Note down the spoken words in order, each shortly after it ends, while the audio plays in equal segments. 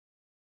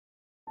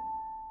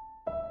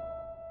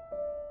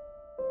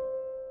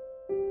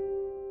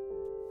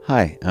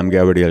Hi, I'm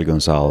Gabriel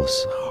Gonsalves,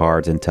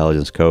 Heart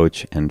Intelligence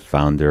Coach and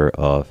founder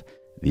of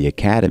the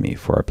Academy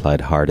for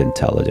Applied Heart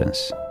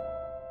Intelligence.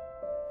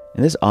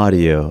 In this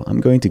audio, I'm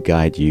going to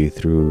guide you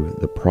through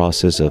the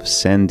process of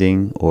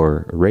sending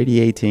or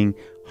radiating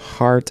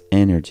heart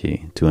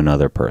energy to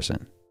another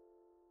person.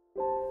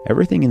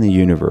 Everything in the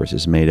universe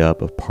is made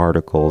up of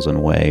particles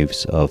and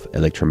waves of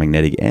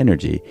electromagnetic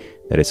energy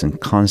that is in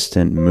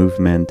constant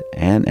movement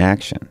and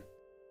action.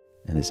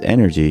 And this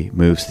energy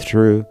moves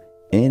through,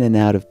 in and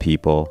out of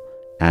people,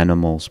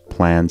 animals,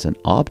 plants, and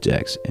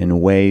objects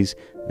in ways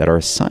that our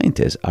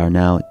scientists are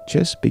now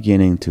just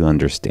beginning to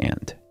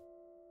understand.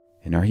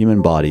 In our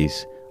human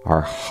bodies,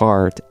 our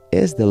heart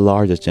is the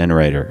largest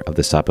generator of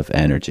this type of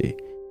energy.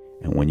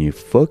 And when you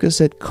focus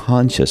it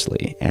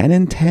consciously and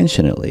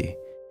intentionally,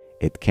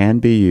 it can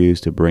be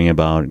used to bring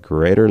about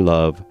greater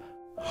love,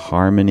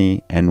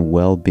 harmony, and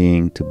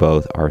well-being to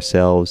both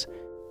ourselves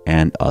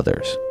and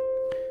others.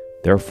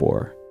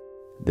 Therefore,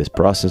 this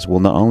process will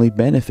not only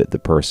benefit the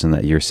person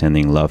that you're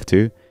sending love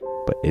to,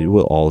 but it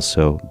will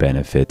also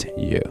benefit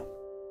you.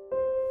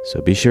 So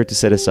be sure to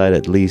set aside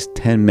at least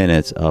 10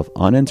 minutes of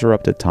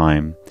uninterrupted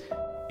time,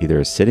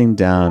 either sitting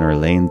down or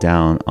laying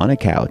down on a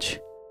couch,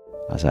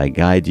 as I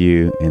guide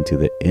you into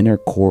the inner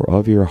core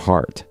of your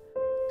heart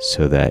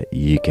so that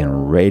you can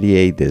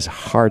radiate this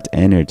heart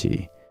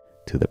energy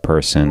to the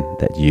person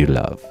that you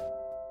love.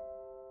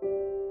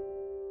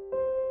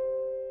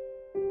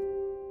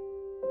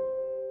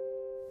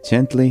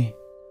 Gently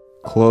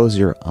close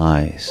your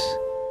eyes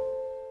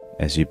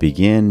as you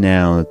begin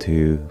now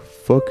to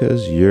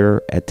focus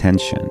your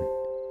attention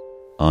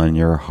on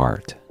your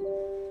heart.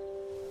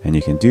 And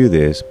you can do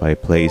this by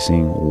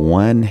placing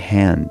one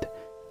hand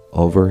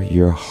over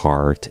your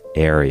heart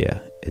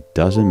area. It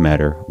doesn't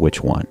matter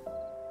which one.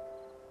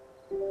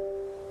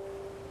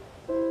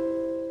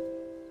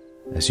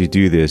 As you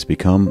do this,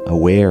 become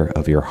aware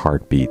of your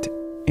heartbeat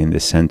in the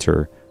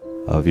center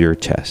of your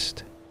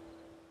chest.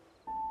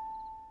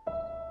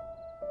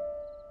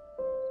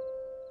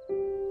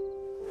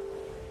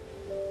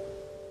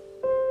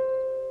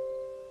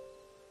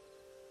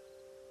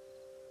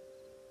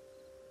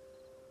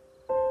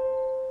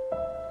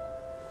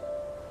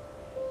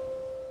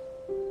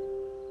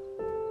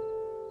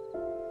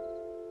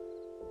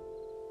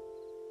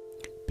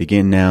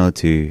 Begin now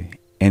to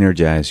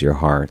energize your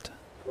heart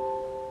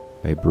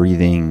by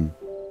breathing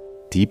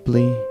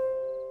deeply,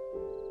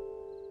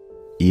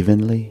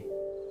 evenly,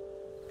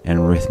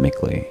 and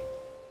rhythmically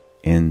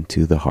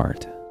into the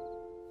heart.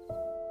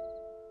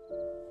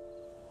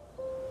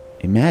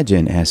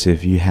 Imagine as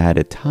if you had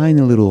a tiny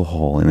little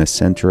hole in the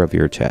center of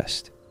your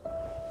chest,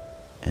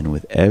 and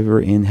with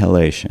every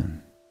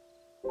inhalation,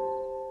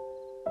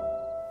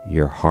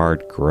 your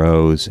heart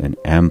grows in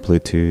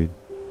amplitude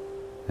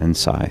and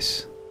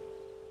size.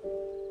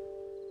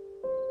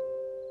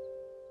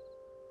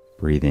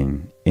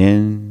 Breathing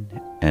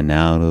in and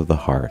out of the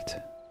heart,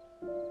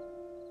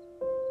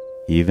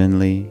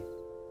 evenly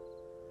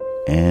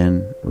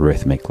and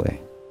rhythmically.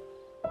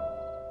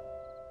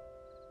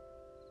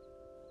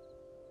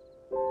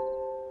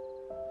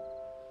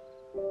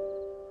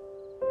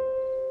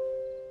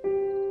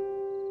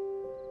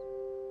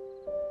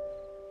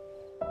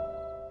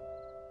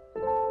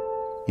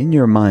 In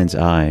your mind's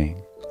eye,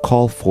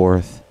 call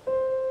forth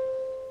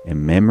a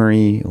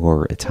memory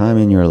or a time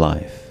in your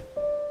life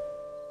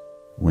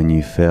when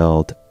you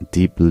felt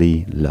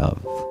deeply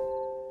loved.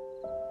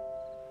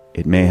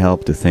 It may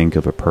help to think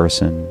of a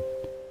person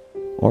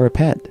or a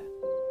pet.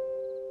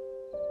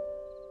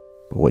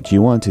 But what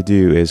you want to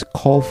do is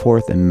call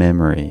forth a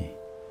memory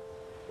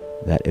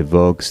that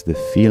evokes the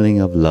feeling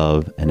of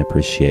love and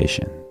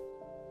appreciation.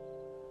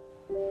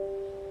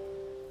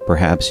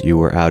 Perhaps you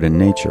were out in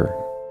nature,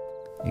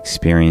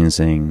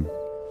 experiencing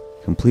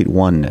complete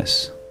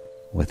oneness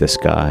with the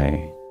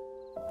sky,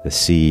 the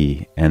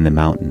sea, and the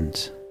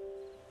mountains.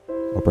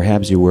 Or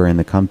perhaps you were in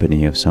the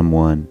company of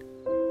someone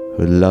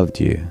who loved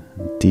you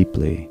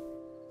deeply,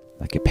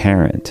 like a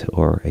parent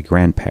or a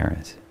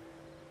grandparent.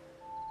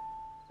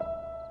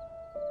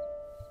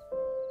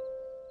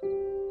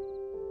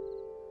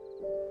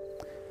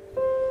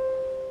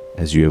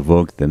 As you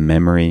evoke the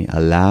memory,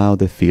 allow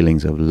the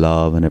feelings of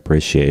love and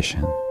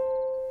appreciation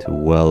to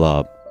well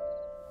up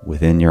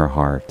within your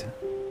heart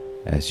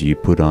as you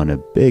put on a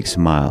big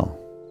smile.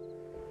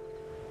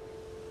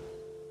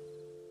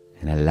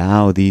 And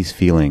allow these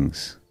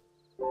feelings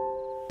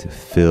to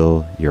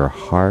fill your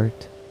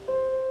heart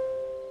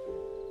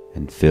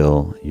and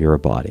fill your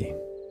body.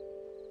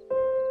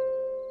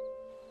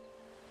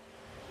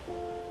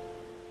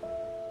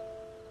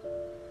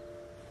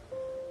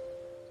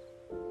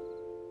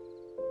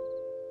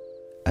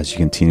 As you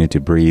continue to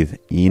breathe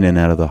in and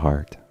out of the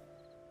heart,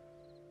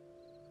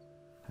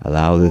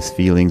 allow these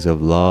feelings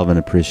of love and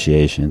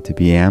appreciation to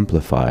be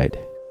amplified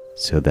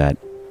so that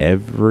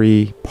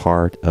every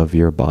part of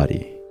your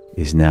body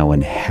is now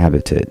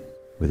inhabited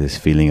with this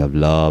feeling of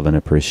love and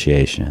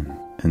appreciation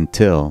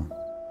until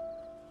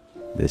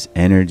this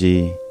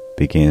energy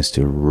begins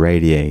to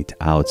radiate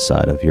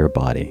outside of your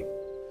body.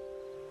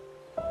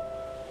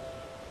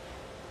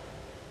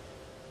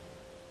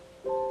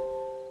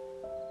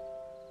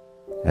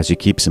 As you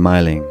keep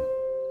smiling,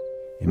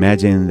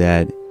 imagine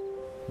that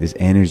this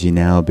energy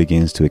now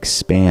begins to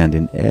expand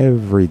in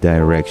every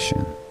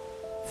direction,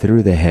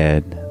 through the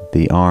head,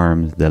 the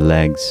arms, the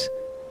legs,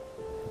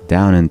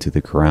 down into the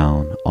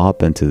ground,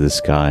 up into the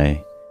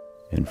sky,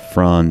 in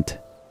front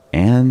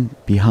and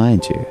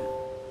behind you.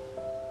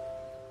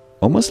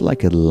 Almost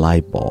like a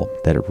light bulb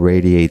that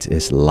radiates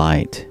its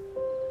light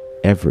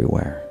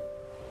everywhere.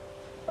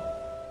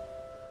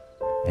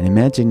 And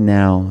imagine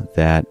now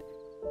that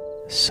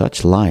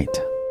such light,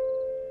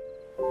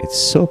 it's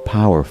so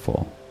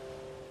powerful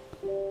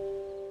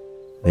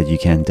that you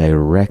can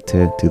direct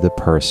it to the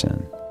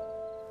person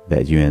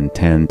that you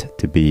intend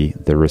to be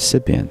the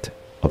recipient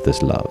of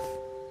this love.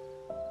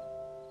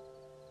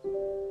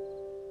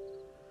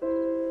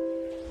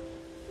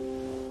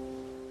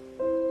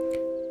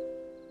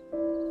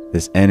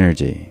 This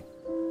energy,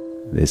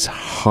 this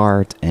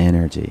heart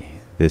energy,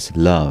 this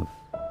love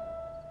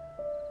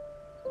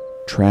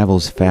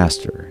travels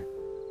faster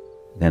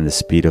than the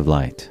speed of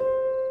light.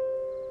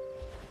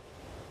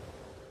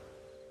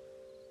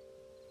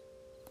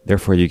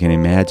 Therefore, you can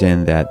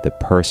imagine that the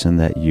person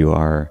that you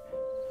are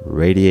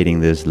radiating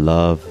this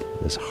love,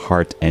 this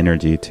heart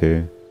energy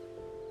to,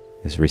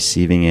 is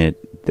receiving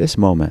it this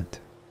moment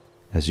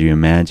as you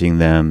imagine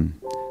them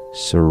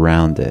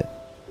surrounded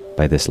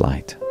by this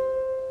light,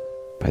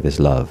 by this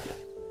love.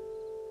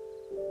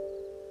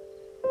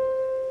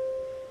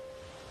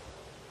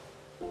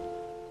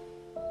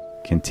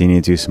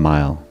 Continue to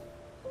smile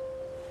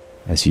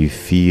as you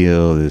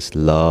feel this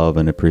love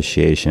and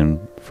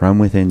appreciation from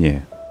within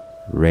you,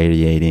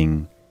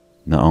 radiating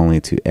not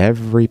only to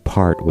every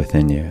part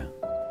within you,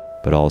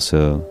 but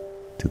also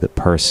to the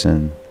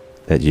person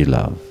that you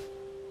love.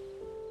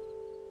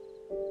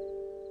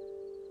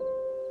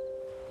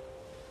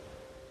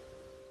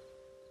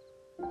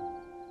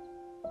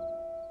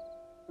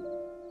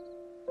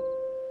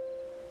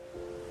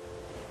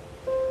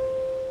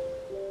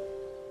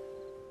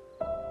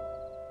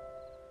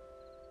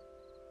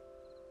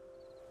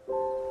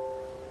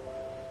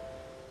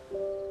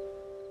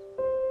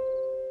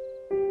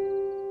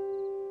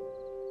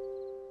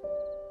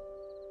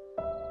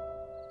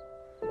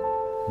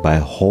 By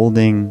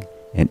holding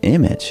an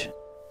image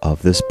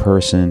of this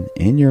person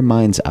in your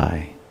mind's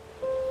eye,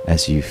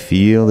 as you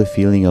feel the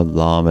feeling of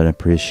love and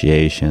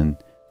appreciation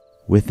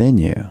within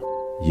you,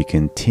 you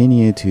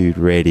continue to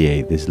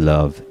radiate this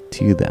love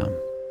to them.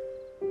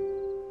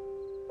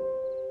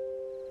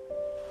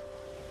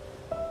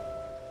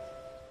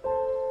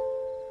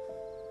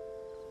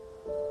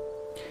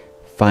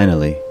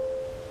 Finally,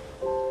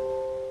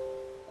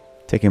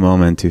 take a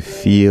moment to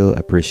feel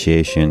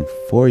appreciation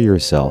for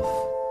yourself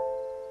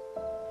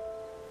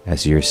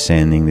as you're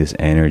sending this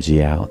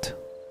energy out.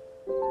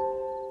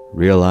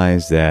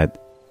 Realize that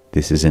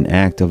this is an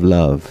act of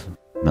love,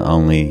 not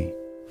only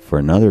for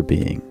another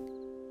being,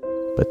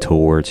 but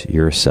towards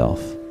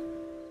yourself.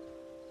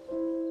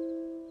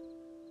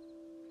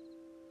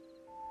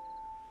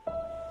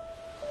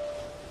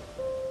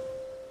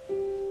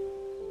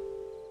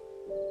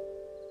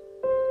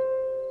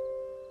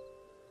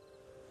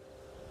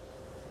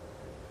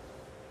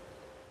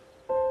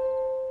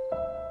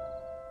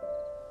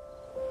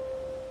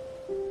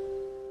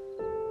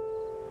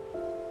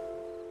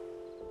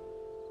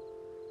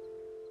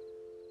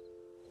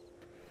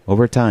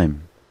 Over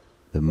time,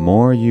 the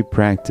more you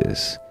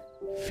practice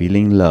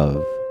feeling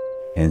love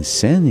and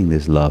sending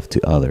this love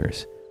to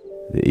others,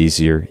 the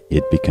easier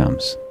it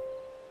becomes.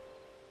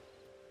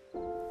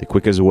 The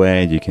quickest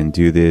way you can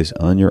do this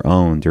on your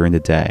own during the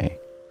day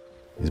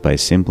is by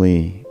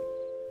simply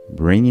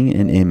bringing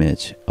an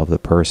image of the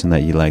person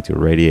that you like to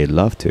radiate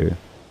love to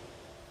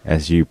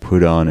as you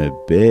put on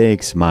a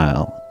big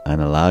smile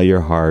and allow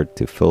your heart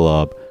to fill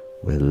up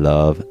with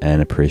love and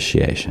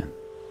appreciation.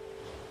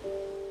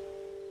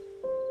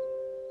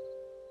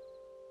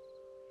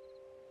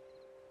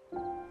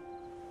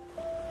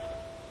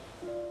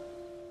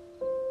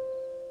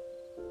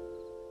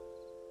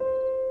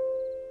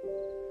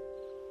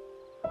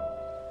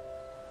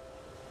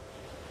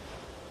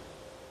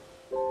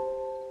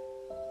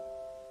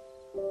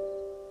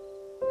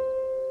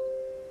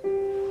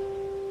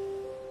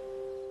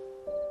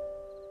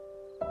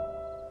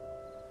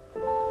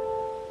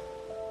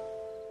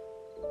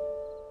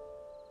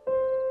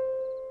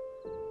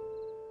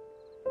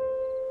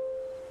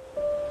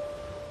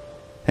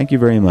 Thank you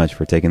very much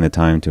for taking the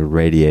time to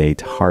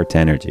radiate heart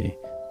energy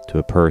to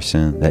a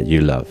person that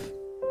you love.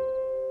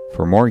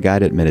 For more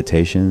guided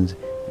meditations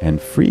and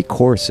free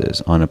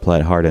courses on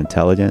applied heart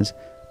intelligence,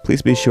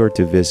 please be sure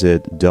to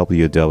visit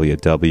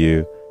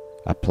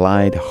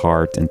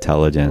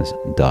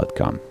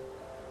www.appliedheartintelligence.com.